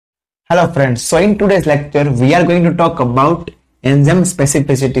Hello friends, so in today's lecture we are going to talk about enzyme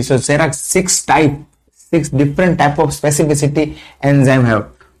specificity. So there are six different type of specificity enzyme have.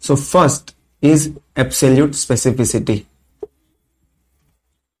 So first is absolute specificity.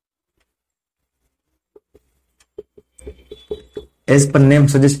 As per name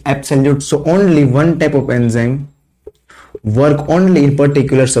suggests, absolute, so only one type of enzyme work only in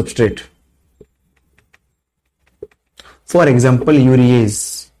particular substrate. For example,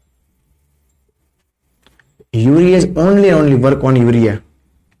 urease only work on urea.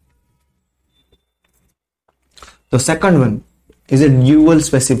 The second one is a dual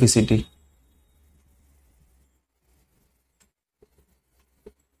specificity.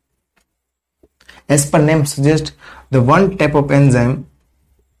 As per name suggests, the one type of enzyme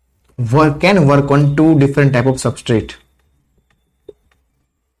can work on two different type of substrate.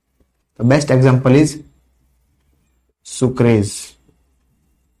 The best example is sucrase.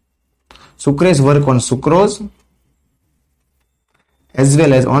 Sucrase work on sucrose as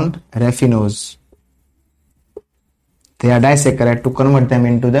well as on raffinose. They are disaccharide to convert them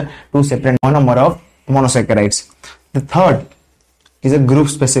into the two separate monomer of monosaccharides. The third is a group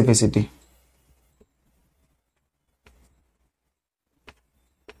specificity.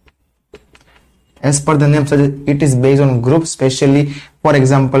 As per the name suggests, it is based on group, especially for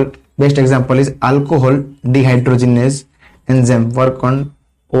example, best example is alcohol dehydrogenase enzyme work on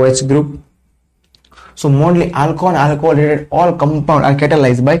OH group. So mostly alcohol related all compound are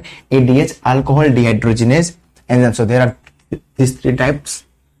catalyzed by ADH, alcohol dehydrogenase enzyme. So there are these three types.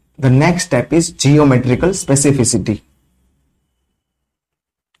 The next step is geometrical specificity.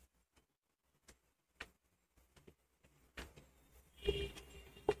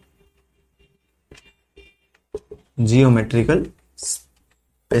 Geometrical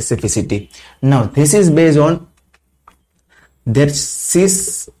specificity. Now this is based on their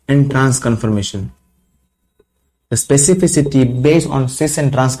cis and trans conformation. The specificity based on cis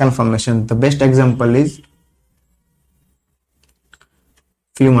and trans conformation. The best example is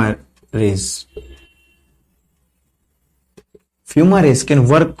fumarase. Fumarase can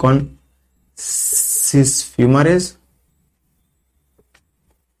work on cis fumarase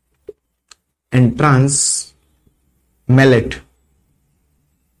and trans malate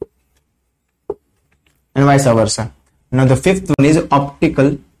and vice versa. Now the fifth one is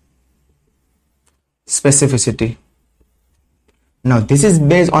optical specificity. Now this is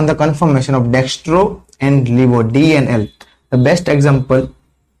based on the conformation of dextro and levo, D and L. The best example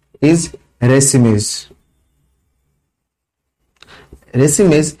is racemase.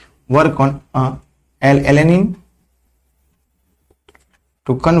 Racemase work on L-alanine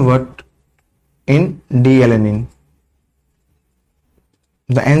to convert in D-alanine.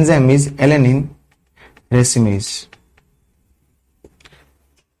 The enzyme is alanine racemase.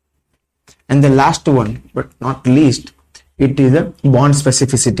 And the last one, but not least, it is the bond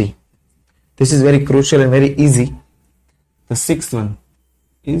specificity. This is very crucial and very easy. The sixth one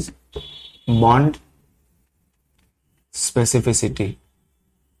is bond specificity.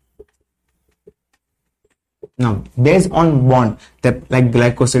 Now, based on bond, like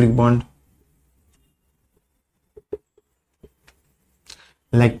glycosidic bond,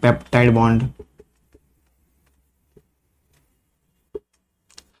 like peptide bond,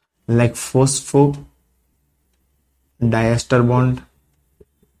 like phosphodiester bond.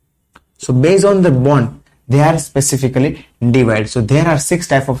 So based on the bond, they are specifically divided. So there are six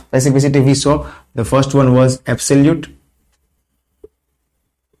types of specificity we saw. The first one was absolute.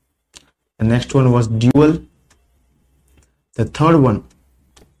 The next one was dual. The third one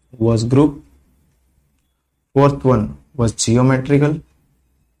was group. Fourth one was geometrical.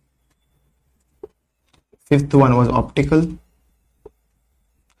 Fifth one was optical.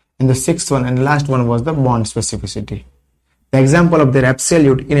 And the sixth one and last one was the bond specificity. The example of their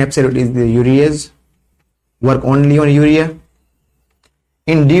absolute, in absolute is the urease, work only on urea.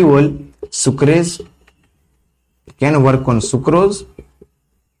 In dual, sucrase can work on sucrose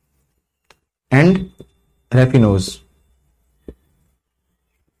and raffinose.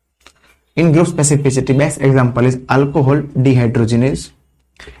 In group specificity, best example is alcohol dehydrogenase.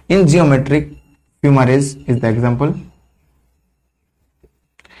 In geometric, fumarase is the example.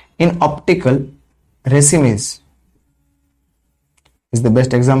 In optical, racemase is the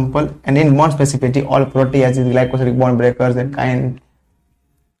best example, and in bond specificity, all proteases, glycosidic bond breakers, and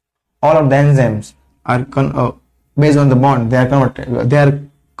all of the enzymes are based on the bond. They are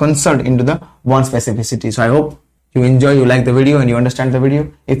concerned into the bond specificity. So I hope you enjoy, you like the video, and you understand the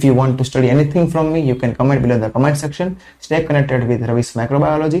video. If you want to study anything from me, you can comment below in the comment section. Stay connected with Ravi's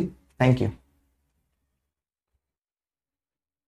Microbiology. Thank you.